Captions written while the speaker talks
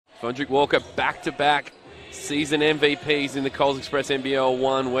Fondrick Walker back-to-back season MVPs in the Coles Express NBL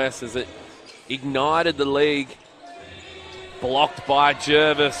 1 West as it ignited the league. Blocked by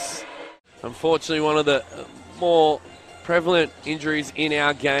Jervis. Unfortunately, one of the more prevalent injuries in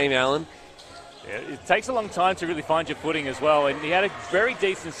our game, Alan. Yeah, it takes a long time to really find your footing as well, and he had a very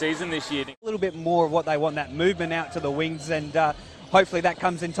decent season this year. A little bit more of what they want, that movement out to the wings, and hopefully that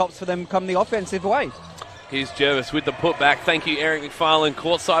comes in tops for them come the offensive way. Here's Jervis with the putback. Thank you, Eric McFarlane,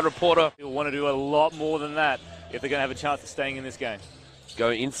 courtside reporter. He'll want to do a lot more than that if they're going to have a chance of staying in this game. Go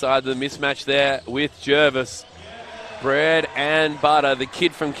inside the mismatch there with Jervis. Bread and butter, the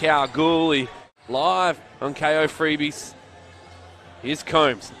kid from Kalgoorlie, live on Kayo Freebies. Here's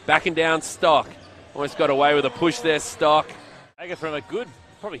Combs, backing down Stock. Almost got away with a push there, Stock. Take it from a good,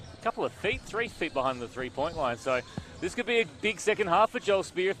 probably a couple of feet, 3 feet behind the three-point line. So this could be a big second half for Joel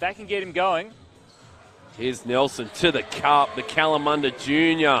Spear if that can get him going. Here's Nelson to the cup, the Kalamunda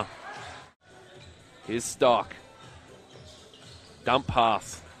Jr. Here's Stock. Dump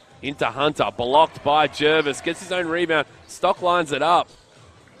pass into Hunter, blocked by Jervis, gets his own rebound. Stock lines it up.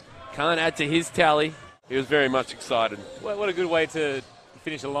 Can't add to his tally. He was very much excited. Well, what a good way to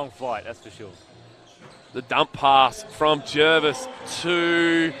finish a long flight, that's for sure. The dump pass from Jervis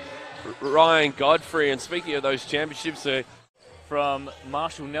to Ryan Godfrey. And speaking of those championships, from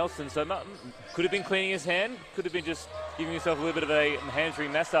Marshall Nelson, so could have been cleaning his hand, could have been just giving himself a little bit of a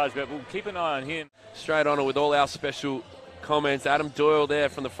hamstring massage, but we'll keep an eye on him. Straight on it with all our special comments. Adam Doyle there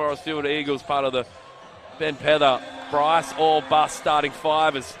from the Forest Field Eagles, part of the Ben Pether, Bryce or Bust starting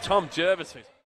five as Tom Jervis.